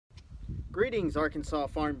Greetings, Arkansas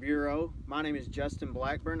Farm Bureau. My name is Justin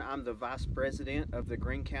Blackburn. I'm the Vice President of the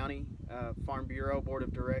Greene County Farm Bureau Board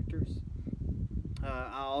of Directors.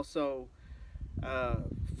 I also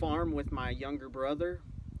farm with my younger brother,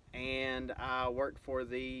 and I work for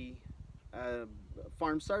the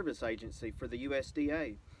Farm Service Agency for the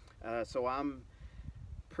USDA. So I'm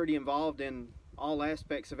pretty involved in all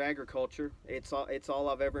aspects of agriculture. It's all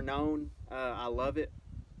I've ever known. I love it.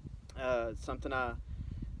 Something I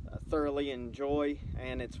thoroughly enjoy,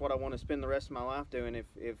 and it's what I want to spend the rest of my life doing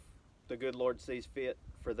if the good Lord sees fit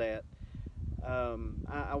for that.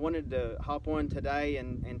 I wanted to hop on today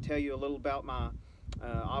and tell you a little about my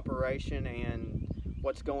operation and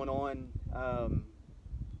what's going on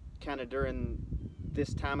kind of during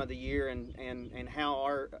this time of the year, and how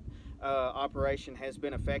our operation has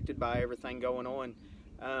been affected by everything going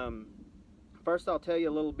on. First, I'll tell you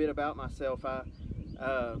a little bit about myself.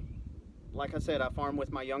 Like I said, I farm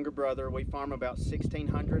with my younger brother. We farm about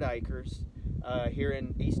 1,600 acres here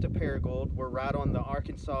in east of Paragould. We're right on the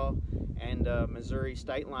Arkansas and Missouri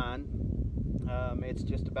state line. It's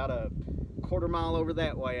just about a quarter mile over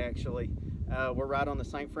that way, actually. We're right on the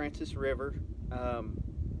St. Francis River.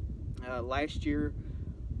 Last year,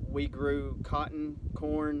 we grew cotton,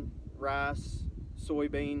 corn, rice,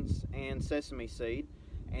 soybeans, and sesame seed.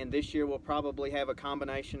 And this year, we'll probably have a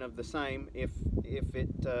combination of the same if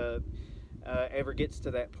it ever gets to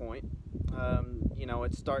that point. You know,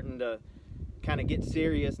 it's starting to kind of get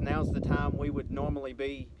serious. Now's the time we would normally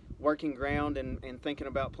be working ground and thinking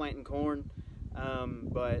about planting corn,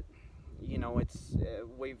 but you know, it's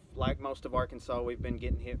we've, like most of Arkansas, we've been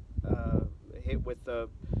getting hit with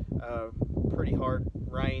pretty hard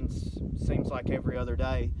rains. Seems like every other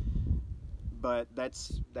day, but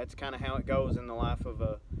that's kind of how it goes in the life of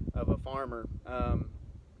a farmer.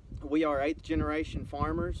 We are 8th generation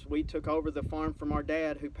farmers. We took over the farm from our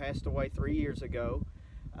dad, who passed away 3 years ago.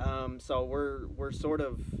 So we're sort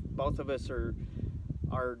of, both of us are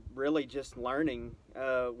really just learning.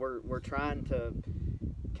 We're trying to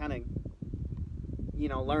kind of, you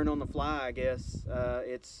know, learn on the fly, I guess.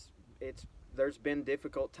 There's been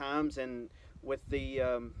difficult times, and with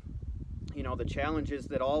the you know, the challenges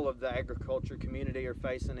that all of the agriculture community are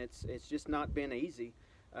facing, it's just not been easy.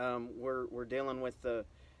 We're dealing with the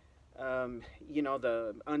you know,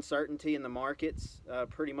 the uncertainty in the markets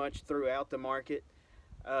pretty much throughout the market.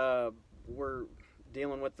 We're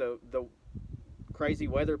dealing with the crazy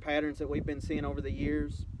weather patterns that we've been seeing over the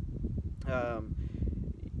years.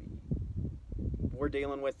 We're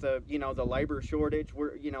dealing with the, you know, the labor shortage.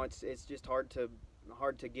 You know, it's just hard to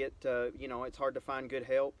get, you know, it's hard to find good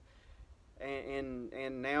help.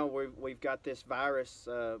 And now we've got this virus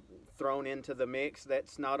thrown into the mix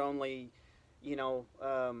that's not only, you know,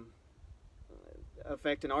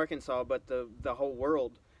 affecting Arkansas, but the whole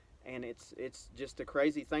world. And it's just a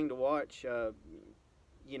crazy thing to watch,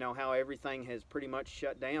 you know, how everything has pretty much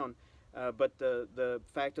shut down. But the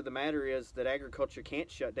fact of the matter is that agriculture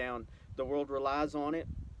can't shut down. The world relies on it.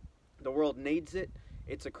 The world needs it.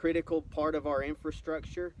 It's a critical part of our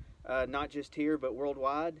infrastructure, not just here, but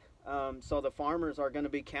worldwide. So the farmers are going to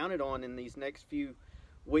be counted on in these next few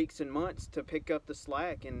weeks and months to pick up the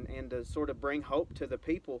slack and to sort of bring hope to the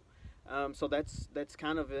people. So that's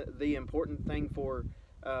kind of the important thing for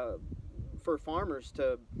farmers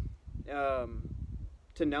to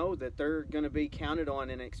know that they're going to be counted on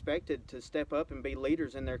and expected to step up and be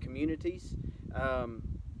leaders in their communities,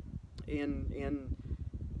 in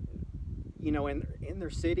you know, in their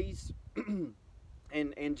cities,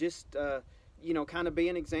 and just you know, kind of be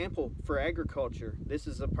an example for agriculture. This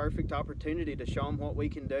is a perfect opportunity to show them what we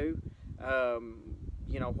can do.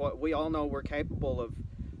 You know, what we all know we're capable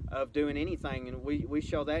of doing anything, and we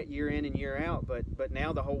show that year in and year out. But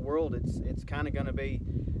now the whole world, it's kind of going to be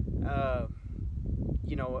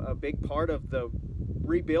you know, a big part of the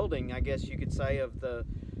rebuilding, I guess you could say, of the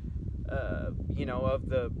you know, of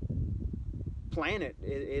the planet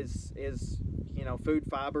is you know, food,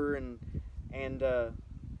 fiber, and the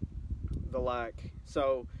like.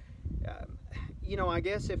 So you know, I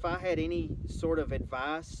guess if I had any sort of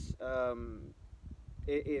advice,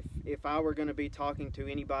 if I were going to be talking to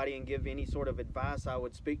anybody and give any sort of advice, I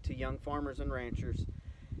would speak to young farmers and ranchers,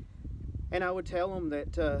 and I would tell them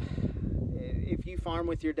that if you farm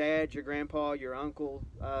with your dad, your grandpa, your uncle,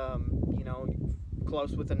 you know,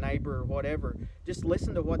 close with a neighbor or whatever, just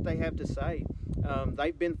listen to what they have to say.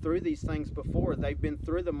 They've been through these things before. They've been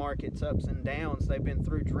through the market's ups and downs. They've been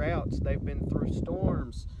through droughts. They've been through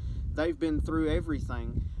storms. They've been through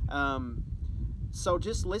everything. So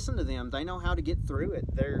just listen to them. They know how to get through it.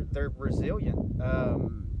 They're resilient.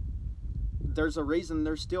 there's a reason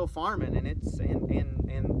they're still farming, and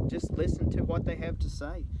and just listen to what they have to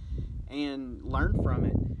say and learn from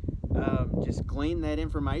it. Just glean that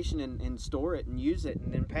information and store it and use it,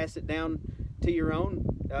 and then pass it down to your own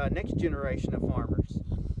next generation of farmers.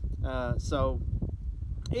 So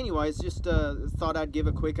anyways, just thought I'd give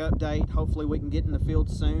a quick update. Hopefully we can get in the field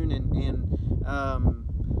soon, and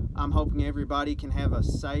I'm hoping everybody can have a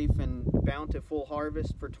safe and bountiful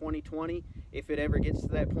harvest for 2020 if it ever gets to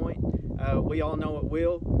that point. We all know it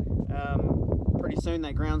will. Pretty soon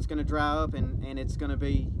that ground's going to dry up, and it's going to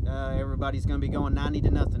be everybody's going to be going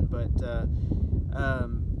 90-0. But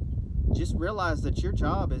just realize that your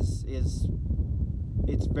job is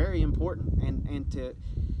it's very important, and to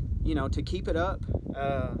to keep it up,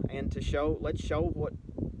 and let's show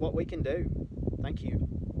what we can do. Thank you.